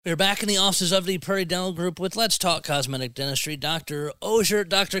We're back in the offices of the Prairie Dental Group with Let's Talk Cosmetic Dentistry. Dr. Ozier,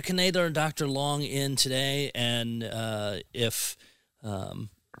 Dr. Knadler, and Dr. Long in today. And if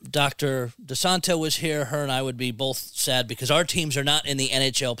Dr. DeSanto was here, her and I would be both sad because our teams are not in the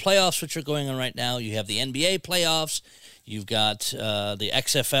NHL playoffs, which are going on right now. You have the NBA playoffs. You've got the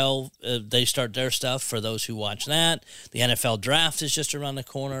XFL. They start their stuff for those who watch that. The NFL draft is just around the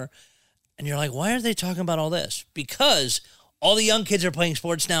corner. And you're like, why are they talking about all this? Because all the young kids are playing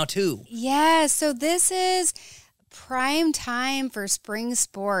sports now, too. Yeah, so this is prime time for spring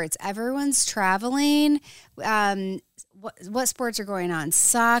sports. Everyone's traveling. What sports are going on?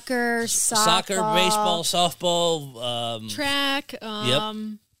 Soccer, baseball, softball. Track. Yep.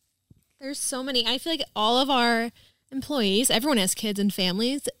 There's so many. I feel like all of our employees, everyone has kids and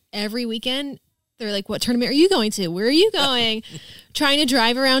families. Every weekend, they're like, what tournament are you going to? Where are you going? Trying to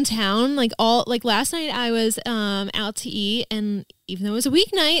drive around town. Like last night I was out to eat, and even though it was a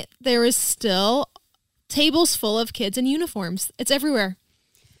weeknight, there was still tables full of kids in uniforms. It's everywhere.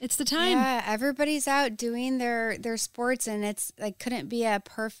 It's the time. Yeah, everybody's out doing their sports, and it's like couldn't be a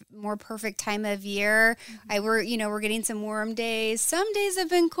more perfect time of year. We're getting some warm days. Some days have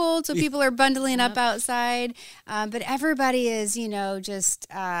been cold, so people are bundling up outside. But everybody is, just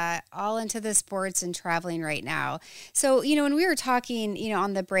all into the sports and traveling right now. So, when we were talking,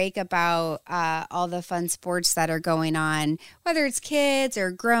 on the break about all the fun sports that are going on, whether it's kids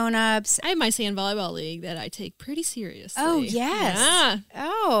or grown-ups. I have my sand volleyball league that I take pretty seriously. Oh, yes. Yeah.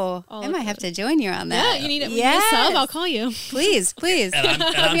 Oh. I might have to join you on that. Yeah, you need a sub. I'll call you. Please. And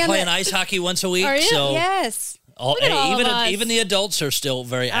I'm playing ice hockey once a week. Are you? So yes. Even the adults are still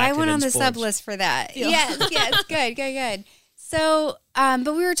very active. I went on the sports. sub list for that. Yes. Good. So,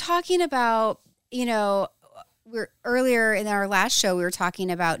 but we were talking about, earlier in our last show, we were talking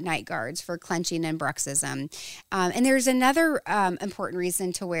about night guards for clenching and bruxism. And there's another important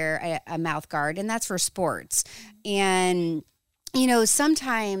reason to wear a mouth guard, and that's for sports. And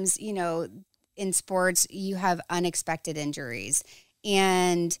sometimes, in sports, you have unexpected injuries.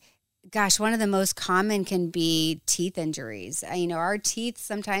 And gosh, one of the most common can be teeth injuries. Our teeth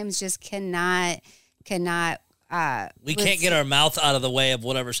sometimes just cannot. We can't get our mouth out of the way of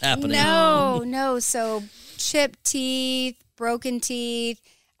whatever's happening. No. So chipped teeth, broken teeth,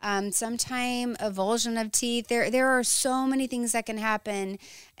 sometime avulsion of teeth. There are so many things that can happen,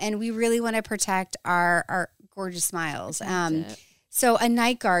 and we really want to protect our gorgeous smiles. So a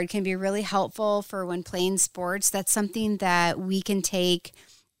night guard can be really helpful for when playing sports. That's something that we can take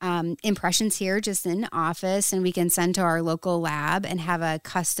impressions here just in the office, and we can send to our local lab and have a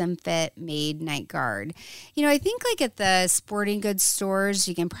custom fit made night guard. I think like at the sporting goods stores,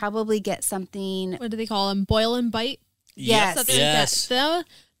 you can probably get something. What do they call them? Boil and bite? Yes. Something like that.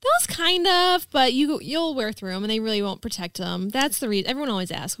 Those kind of, but you'll wear through them and they really won't protect them. That's the reason. Everyone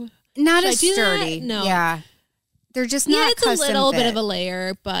always asks. Not as sturdy. No. Yeah. They're just not it's a little fit. bit of a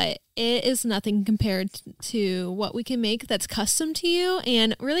layer, but it is nothing compared to what we can make that's custom to you.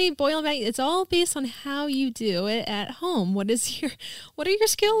 And really, boil and bite, it's all based on how you do it at home. What are your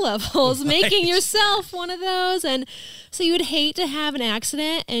skill levels? Right. Making yourself one of those. And so you would hate to have an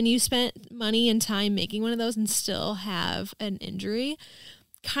accident and you spent money and time making one of those and still have an injury.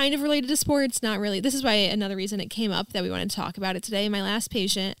 Kind of related to sports, not really. This is why another reason it came up that we wanted to talk about it today. My last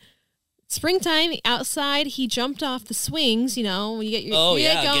patient, springtime, outside, he jumped off the swings, when you get your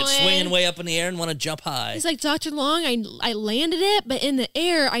get swinging way up in the air and want to jump high. He's like, Dr. Long, I landed it, but in the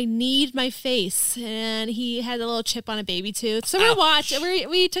air, I need my face. And he had a little chip on a baby tooth. So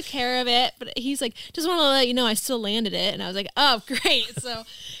we took care of it, but he's like, just want to let you know I still landed it. And I was like, oh, great. So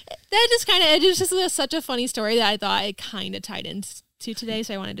that it was just such a funny story that I thought it kind of tied into today,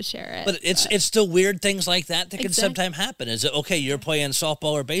 so I wanted to share it. But it's still weird things like that can sometimes happen. Is it okay? You're playing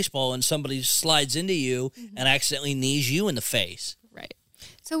softball or baseball, and somebody slides into you and accidentally knees you in the face. Right.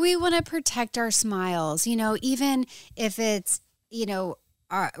 So we want to protect our smiles. Even if it's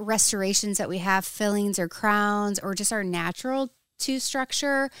our restorations that we have, fillings or crowns, or just our natural tooth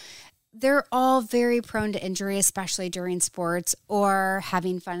structure. They're all very prone to injury, especially during sports or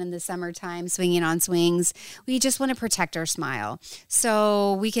having fun in the summertime, swinging on swings. We just want to protect our smile.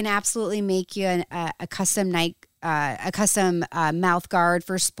 So we can absolutely make you a custom mouth guard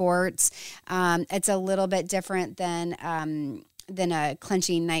for sports. It's a little bit different than a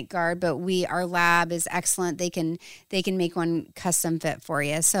clenching night guard, but our lab is excellent. They can make one custom fit for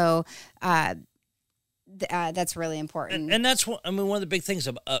you. So, that's really important. And that's one of the big things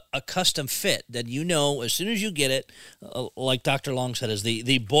of a custom fit that as soon as you get it, like Dr. Long said, is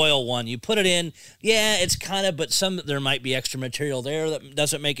the boil one. You put it in, it's kind of, but there might be extra material there that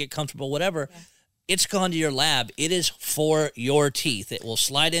doesn't make it comfortable, whatever. Yeah. it's gone to your lab. It is for your teeth. It will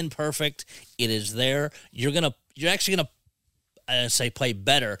slide in perfect. It is there. You're actually gonna say play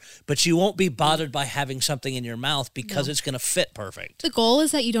better, but you won't be bothered by having something in your mouth because it's going to fit perfect. The goal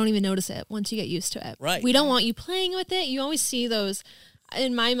is that you don't even notice it once you get used to it. Right. We don't want you playing with it. You always see those,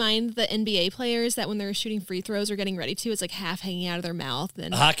 in my mind, the NBA players that when they're shooting free throws or getting ready to, it's like half hanging out of their mouth.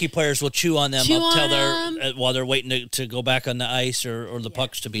 And hockey players will chew on them while they're waiting to go back on the ice or the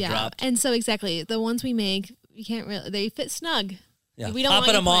pucks to be dropped. And so exactly, the ones we make, you can't really, they fit snug. Yeah. We don't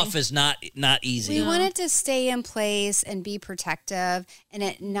Popping them off is not easy. We want it to stay in place and be protective and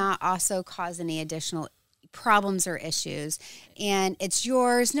it not also cause any additional problems or issues. And it's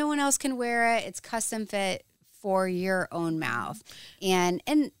yours. No one else can wear it. It's custom fit for your own mouth. And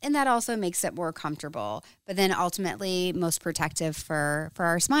that also makes it more comfortable, but then ultimately most protective for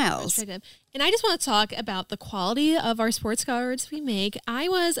our smiles. And I just want to talk about the quality of our sports guards we make. I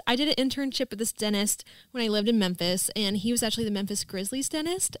did an internship with this dentist when I lived in Memphis, and he was actually the Memphis Grizzlies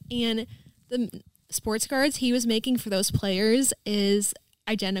dentist, and the sports guards he was making for those players is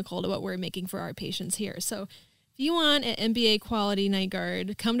identical to what we're making for our patients here. So if you want an NBA quality night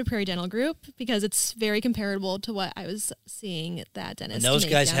guard, come to Prairie Dental Group because it's very comparable to what I was seeing that dentist. And those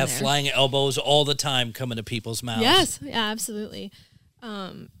guys have flying elbows all the time coming to people's mouths. Yes, yeah, absolutely.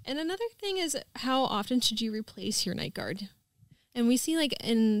 And another thing is, how often should you replace your night guard? And we see like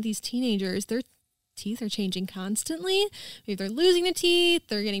in these teenagers, their teeth are changing constantly. Maybe they're losing the teeth,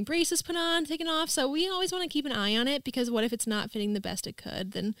 they're getting braces put on, taken off. So we always want to keep an eye on it because what if it's not fitting the best it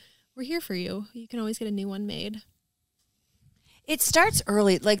could? Then we're here for you. You can always get a new one made. It starts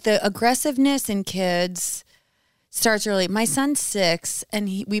early. Like the aggressiveness in kids starts early. My son's 6, and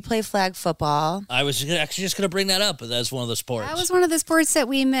we play flag football. I was actually just going to bring that up. That's one of the sports. That was one of the sports that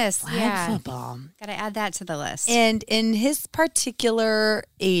we missed. Flag football. Got to add that to the list. And in his particular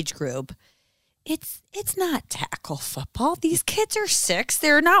age group, it's not tackle football. These kids are 6.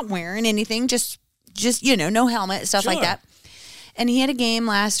 They're not wearing anything, just no helmet, stuff like that. And he had a game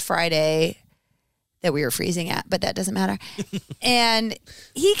last Friday that we were freezing at, but that doesn't matter. And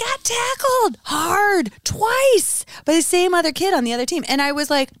he got tackled hard twice by the same other kid on the other team. And I was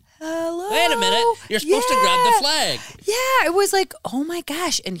like, hello? Wait a minute. You're supposed to grab the flag. Yeah, it was like, oh my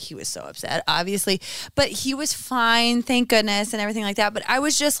gosh. And he was so upset, obviously. But he was fine, thank goodness, and everything like that. But I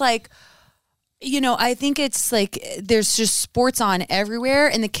was just like, I think it's like there's just sports on everywhere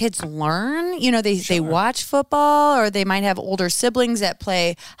and the kids learn. They watch football or they might have older siblings that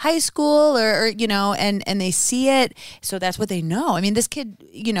play high school or and they see it. So that's what they know. I mean, this kid,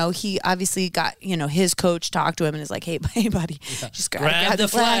 he obviously got, his coach talked to him and is like, hey buddy, just grab the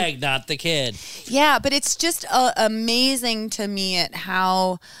flag, not the kid. Yeah, but it's just amazing to me at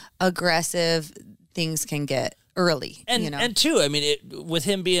how aggressive things can get early. And too, I mean, with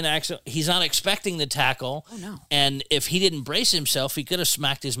him being he's not expecting the tackle. Oh, no. And if he didn't brace himself, he could have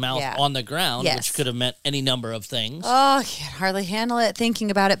smacked his mouth on the ground, which could have meant any number of things. Oh, I can hardly handle it thinking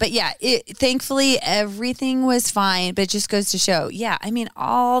about it. But yeah, thankfully everything was fine, but it just goes to show, I mean,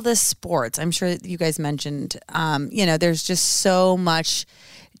 all the sports, I'm sure you guys mentioned, there's just so much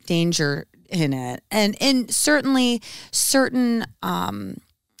danger in it. And certainly certain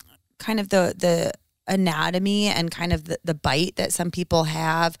kind of the anatomy and kind of the bite that some people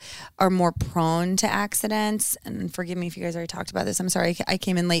have are more prone to accidents. And forgive me if you guys already talked about this. I'm sorry, I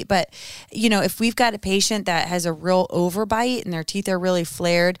came in late. But, if we've got a patient that has a real overbite and their teeth are really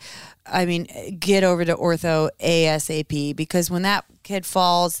flared, I mean, get over to ortho ASAP, because when that kid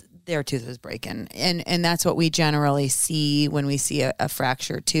falls, their tooth is breaking. And that's what we generally see when we see a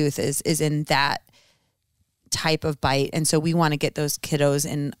fractured tooth is in that type of bite. And so we want to get those kiddos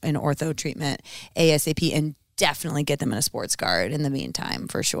in ortho treatment ASAP and definitely get them in a sports guard in the meantime,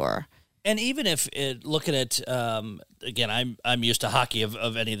 for sure. And even if looking at again, I'm used to hockey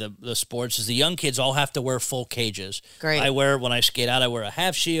of any of the sports. Is the young kids all have to wear full cages. Great. When I skate out, I wear a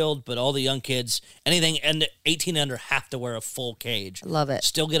half shield, but all the young kids, anything and 18 under, have to wear a full cage. Love it.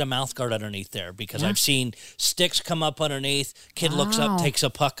 Still get a mouth guard underneath there because I've seen sticks come up underneath. Kid looks up, takes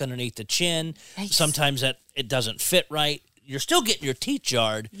a puck underneath the chin. Nice. Sometimes it doesn't fit right. You're still getting your teeth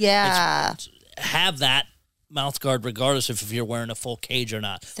jarred. Yeah. Have that mouth guard regardless if you're wearing a full cage or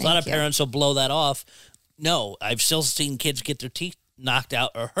not. A lot of parents will blow that off. No, I've still seen kids get their teeth knocked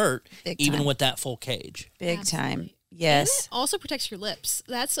out or hurt even with that full cage. Big time. Yes. And it also protects your lips.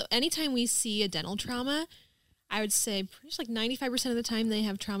 That's anytime we see a dental trauma, I would say pretty much like 95% of the time they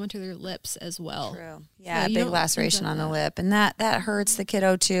have trauma to their lips as well. True. Yeah, so a big laceration on the lip. And that hurts the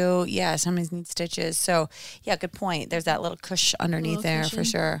kiddo too. Yeah, sometimes need stitches. So yeah, good point. There's that little cush underneath there for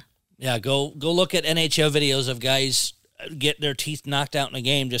sure. Yeah, go look at NHL videos of guys get their teeth knocked out in a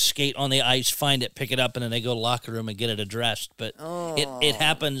game just skate on the ice, find it, pick it up, and then they go to the locker room and get it addressed. But it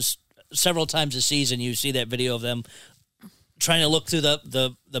happens several times a season. You see that video of them trying to look through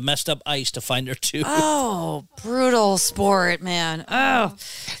the messed up ice to find their tooth. Oh, brutal sport, man. Oh.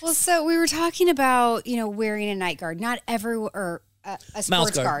 Well, so we were talking about, wearing a night guard. Not or a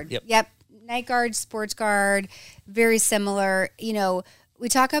sports guard. Yep. Night guard, sports guard, very similar. We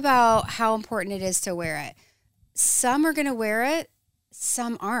talk about how important it is to wear it. Some are going to wear it,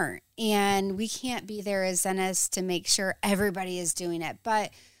 some aren't. And we can't be there as dentists to make sure everybody is doing it.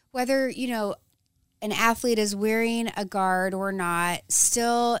 But whether, an athlete is wearing a guard or not,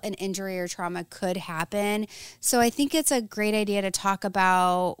 still an injury or trauma could happen. So I think it's a great idea to talk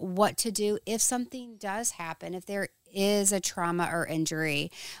about what to do if something does happen, if there is a trauma or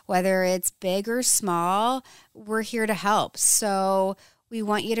injury, whether it's big or small, we're here to help. So we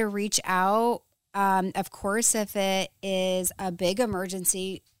want you to reach out. Of course, if it is a big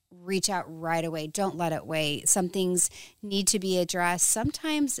emergency, reach out right away. Don't let it wait. Some things need to be addressed,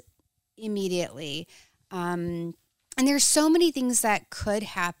 sometimes immediately. And there's so many things that could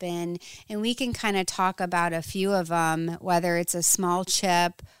happen, and we can kind of talk about a few of them, whether it's a small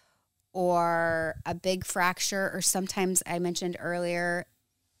chip or a big fracture, or sometimes I mentioned earlier,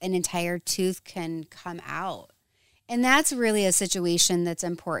 an entire tooth can come out. And that's really a situation that's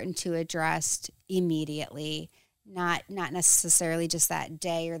important to address immediately, not necessarily just that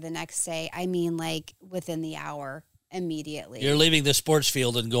day or the next day. I mean, like within the hour, immediately. You're leaving the sports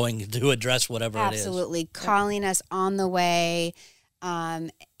field and going to address whatever it is. Absolutely. Calling us on the way,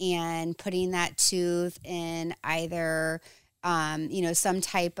 and putting that tooth in either, some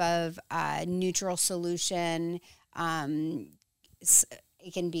type of neutral solution.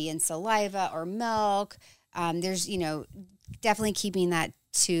 It can be in saliva or milk. There's, definitely keeping that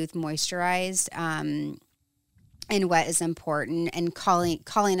tooth moisturized and wet is important, and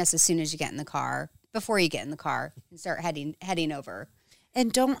calling us as soon as you get in the car, before you get in the car and start heading over.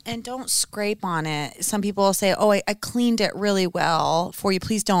 And don't scrape on it. Some people will say, "Oh, I cleaned it really well for you.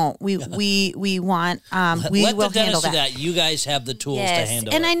 Please don't." We want we Let will the handle dentist do that. You guys have the tools to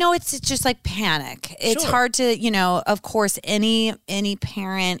handle and it. I know it's just like panic. It's Sure. hard to, of course, any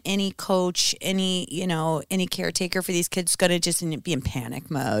parent, any coach, any caretaker for these kids is going to just be in panic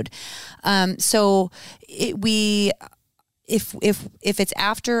mode. So if it's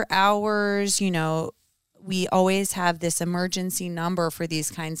after hours, we always have this emergency number for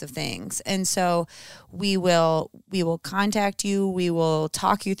these kinds of things. And so we will contact you. We will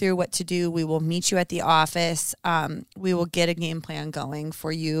talk you through what to do. We will meet you at the office. We will get a game plan going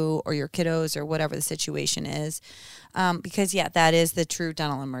for you or your kiddos or whatever the situation is. Because that is the true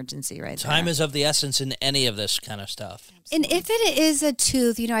dental emergency right there. Time is of the essence in any of this kind of stuff. And if it is a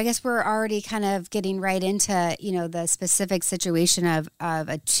tooth, I guess we're already kind of getting right into, the specific situation of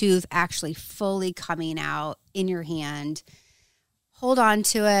a tooth actually fully coming out in your hand. Hold on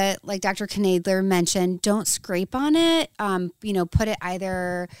to it. Like Dr. Knadler mentioned, don't scrape on it. Put it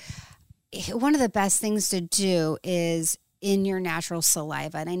either, one of the best things to do is in your natural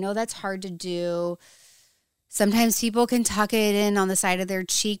saliva. And I know that's hard to do. Sometimes people can tuck it in on the side of their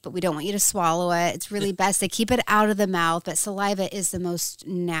cheek, but we don't want you to swallow it. It's really best to keep it out of the mouth, but saliva is the most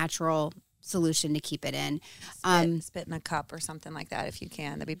natural solution to keep it in. Spit in a cup or something like that if you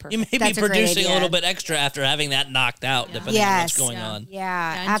can. That'd be perfect. You may That's be a great producing a idea. little bit extra after having that knocked out, depending on what's going on.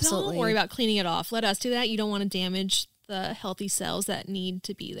 Yeah, And absolutely. don't worry about cleaning it off. Let us do that. You don't want to damage the healthy cells that need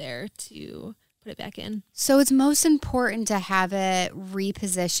to be there to put it back in. So it's most important to have it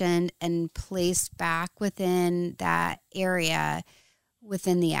repositioned and placed back within that area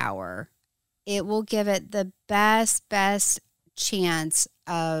within the hour. It will give it the best chance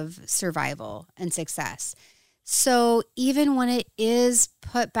of survival and success. So even when it is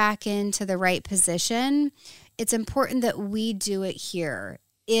put back into the right position, it's important that we do it here,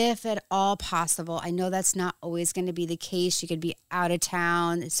 if at all possible. I know that's not always going to be the case. You could be out of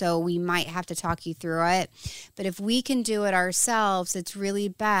town, so we might have to talk you through it. But if we can do it ourselves, it's really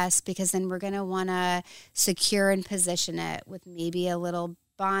best, because then we're going to want to secure and position it with maybe a little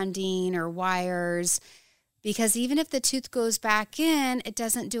bonding or wires. Because even if the tooth goes back in, it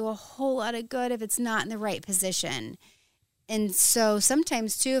doesn't do a whole lot of good if it's not in the right position. And so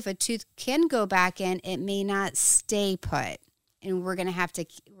sometimes too, if a tooth can go back in, it may not stay put. And we're gonna have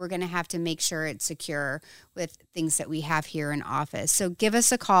to make sure it's secure with things that we have here in office. So give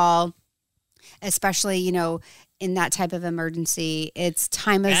us a call, especially in that type of emergency. It's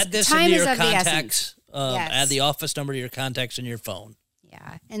time is Add this time into is your of the essence. contacts. Yes. Add the office number to your contacts in your phone.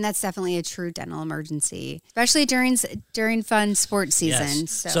 Yeah, and that's definitely a true dental emergency, especially during fun sports season.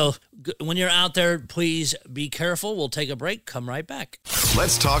 Yes. So When you're out there, please be careful. We'll take a break. Come right back.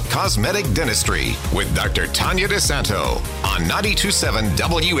 Let's talk cosmetic dentistry with Dr. Tanya DeSanto on 92.7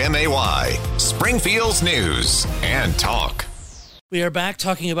 WMAY, Springfield's News and Talk. We are back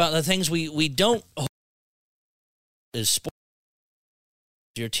talking about the things we don't is sport,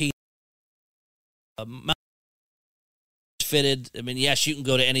 your teeth, mouth fitted. I mean, yes, you can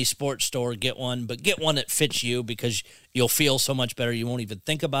go to any sports store, get one, but get one that fits you because you'll feel so much better. You won't even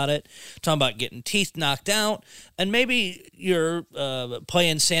think about it. Talking about getting teeth knocked out, and maybe you're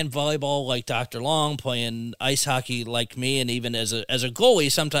playing sand volleyball like Dr. Long, playing ice hockey like me, and even as a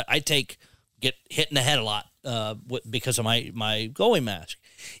goalie, sometimes I get hit in the head a lot because of my goalie mask.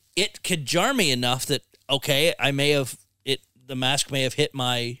 It could jar me enough that the mask may have hit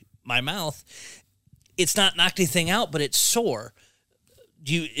my mouth. It's not knocked anything out, but it's sore.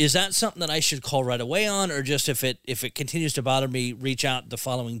 Is that something that I should call right away on, or just if it continues to bother me, reach out the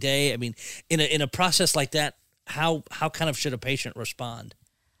following day? I mean, in a process like that, how kind of should a patient respond?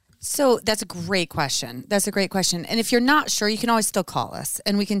 So that's a great question. And if you're not sure, you can always still call us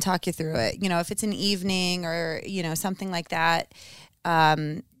and we can talk you through it. If it's an evening or, something like that,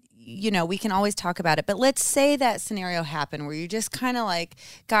 we can always talk about it. But let's say that scenario happened where you just kind of like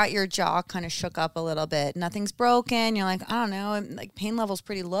got your jaw kind of shook up a little bit. Nothing's broken. You're like, I don't know, like pain level's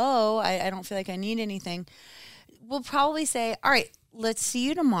pretty low. I don't feel like I need anything. We'll probably say, all right, let's see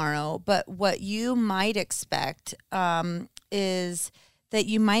you tomorrow. But what you might expect is that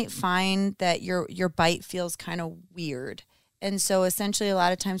you might find that your bite feels kind of weird. And so essentially a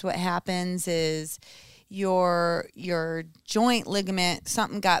lot of times what happens is your joint ligament,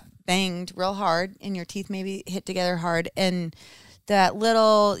 something got banged real hard and your teeth maybe hit together hard, and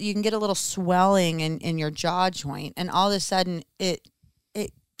you can get a little swelling in your jaw joint, and all of a sudden it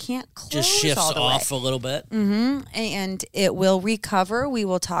can't close, just shifts all the off way. a little bit. Mm-hmm. And it will recover. We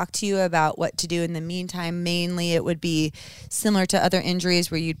will talk to you about what to do in the meantime. Mainly it would be similar to other injuries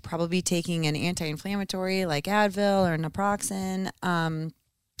where you'd probably be taking an anti-inflammatory like Advil or naproxen.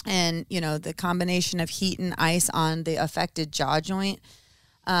 And, the combination of heat and ice on the affected jaw joint.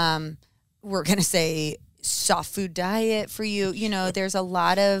 We're going to say soft food diet for you. There's a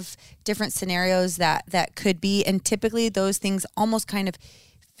lot of different scenarios that could be, and typically those things almost kind of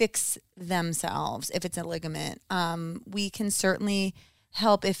fix themselves if it's a ligament. We can certainly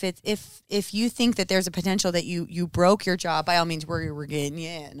help if you think that there's a potential that you broke your jaw. By all means, we're getting you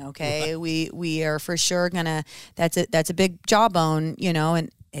in. Okay, we are for sure gonna. That's a big jawbone, and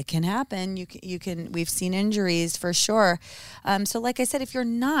it can happen. You can. We've seen injuries for sure. So like I said, if you're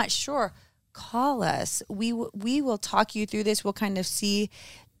not sure, call us. We will talk you through this. We'll kind of see,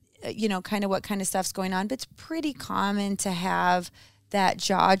 kind of what kind of stuff's going on. But it's pretty common to have that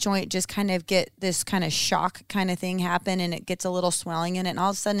jaw joint just kind of get this kind of shock kind of thing happen, and it gets a little swelling in it, and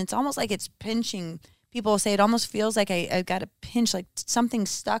all of a sudden it's almost like it's pinching. People say it almost feels like I got a pinch, like something's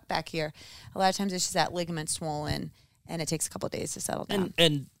stuck back here. A lot of times it's just that ligament swollen, and it takes a couple of days to settle down.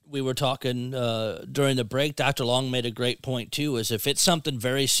 And we were talking during the break, Dr. Long made a great point too, is if it's something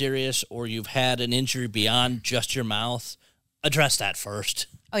very serious or you've had an injury beyond just your mouth, address that first.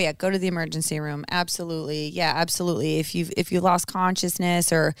 Oh yeah, go to the emergency room. Absolutely. Yeah, absolutely. If you lost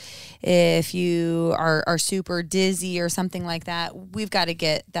consciousness, or if you are super dizzy or something like that, we've got to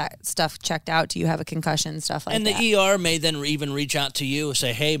get that stuff checked out. Do you have a concussion, stuff like that? And the ER may then even reach out to you and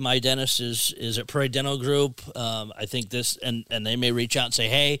say, hey, my dentist is at Prairie Dental Group. I think this, and they may reach out and say,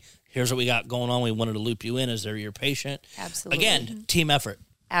 hey, here's what we got going on. We wanted to loop you in as they're your patient. Absolutely. Again, team effort.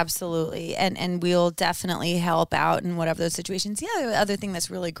 Absolutely. And we'll definitely help out in whatever those situations. Yeah, the other thing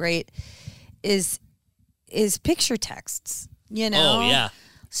that's really great is picture texts, Oh, yeah.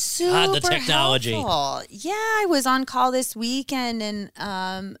 Super the technology. helpful. Yeah, I was on call this weekend,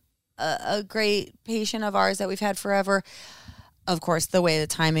 and a great patient of ours that we've had forever, of course, the way the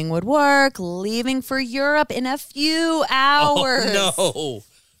timing would work, leaving for Europe in a few hours. Oh, no.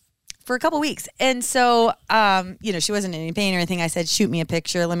 For a couple of weeks. And so, she wasn't in any pain or anything. I said, shoot me a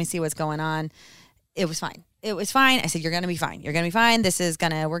picture. Let me see what's going on. It was fine. I said, you're going to be fine. You're going to be fine.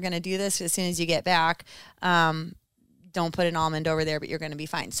 We're going to do this as soon as you get back. Don't put an almond over there, but you're going to be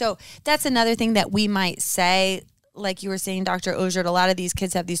fine. So that's another thing that we might say, like you were saying, Dr. Osiert, a lot of these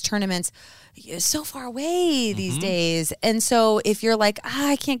kids have these tournaments so far away these days. And so if you're like,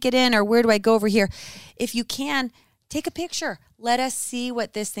 I can't get in, or where do I go over here? If you can, take a picture. Let us see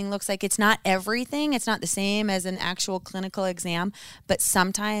what this thing looks like. It's not everything. It's not the same as an actual clinical exam, but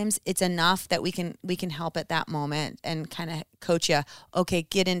sometimes it's enough that we can help at that moment and kind of coach you. Okay,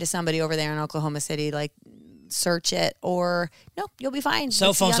 get into somebody over there in Oklahoma City, like search it, or nope, you'll be fine. Cell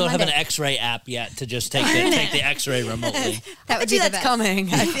We'll see you phones on don't have an Monday. X-ray app yet to just take the X-ray remotely. That would I be bet the that's best.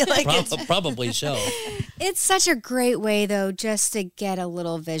 coming. I feel like it's Probably so. It's such a great way, though, just to get a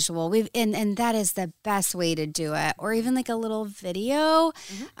little visual. And that is the best way to do it, or even like a little video.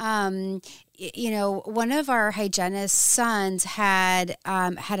 One of our hygienist's sons had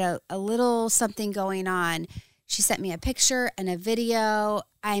a little something going on. She sent me a picture and a video.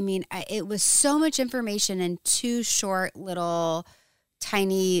 I mean, it was so much information in 2 short little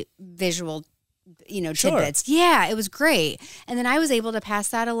tiny visual tidbits. Yeah, it was great. And then I was able to pass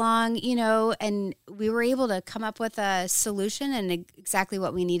that along, and we were able to come up with a solution and exactly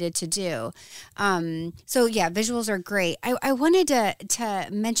what we needed to do. So yeah, visuals are great. I wanted to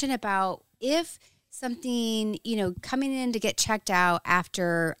mention about if something, coming in to get checked out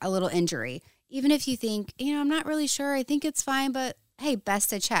after a little injury, even if you think, I'm not really sure, I think it's fine, but hey, best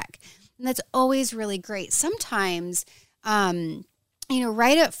to check. And that's always really great. Sometimes,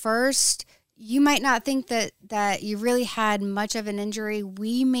 right at first, you might not think that you really had much of an injury.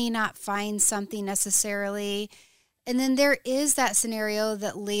 We may not find something necessarily. And then there is that scenario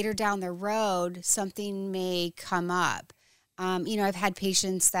that later down the road, something may come up. I've had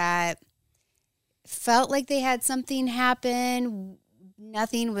patients that felt like they had something happen.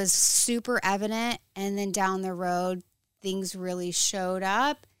 Nothing was super evident. And then down the road, things really showed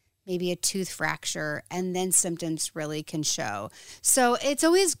up. Maybe a tooth fracture, and then symptoms really can show. So it's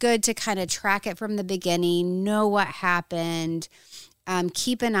always good to kind of track it from the beginning, know what happened,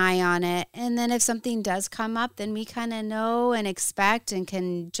 keep an eye on it. And then if something does come up, then we kind of know and expect and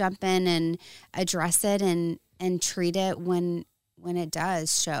can jump in and address it and treat it when it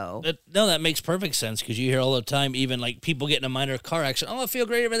does show. That makes perfect sense, because you hear all the time, even like people get in a minor car accident. Oh, I feel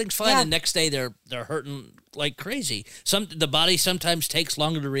great, everything's fine. Yeah. And the next day they're hurting like crazy. The body sometimes takes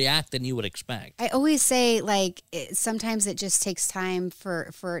longer to react than you would expect. I always say, like, sometimes it just takes time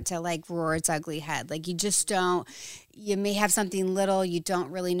for it to like roar its ugly head. Like, you may have something little, you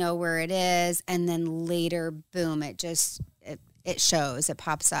don't really know where it is, and then later, boom, it shows, it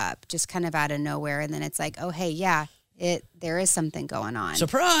pops up just kind of out of nowhere, and then it's like, oh, hey, yeah. There is something going on.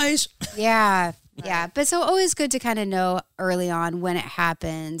 Surprise! Yeah. But so always good to kind of know early on when it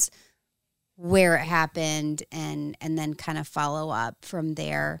happens, where it happened, and then kind of follow up from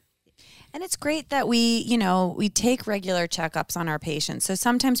there. And it's great that we take regular checkups on our patients. So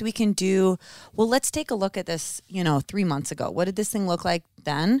sometimes we can let's take a look at this, 3 months ago. What did this thing look like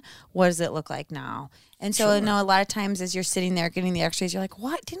then? What does it look like now? And so, Sure. a lot of times as you're sitting there getting the x-rays, you're like,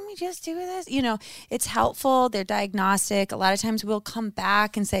 what? Didn't we just do this? It's helpful. They're diagnostic. A lot of times we'll come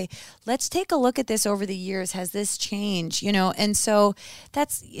back and say, let's take a look at this over the years. Has this changed? And so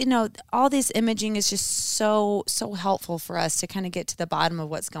that's, all this imaging is just so, so helpful for us to kind of get to the bottom of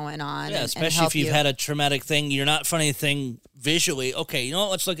what's going on. Yeah, and especially help if you've you. had a traumatic thing, you're not finding anything visually. Okay, you know what?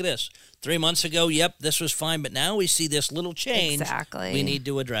 Let's look at this. 3 months ago, yep, this was fine, but now we see this little change. Exactly. We need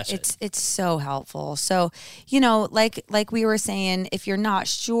to address it. It's so helpful. So, like we were saying, if you're not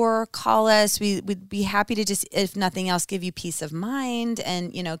sure, call us. We'd be happy to just, if nothing else, give you peace of mind,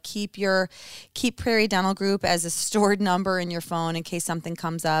 and keep Prairie Dental Group as a stored number in your phone in case something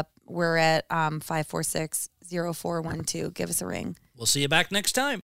comes up. We're at 546-0412. Give us a ring. We'll see you back next time.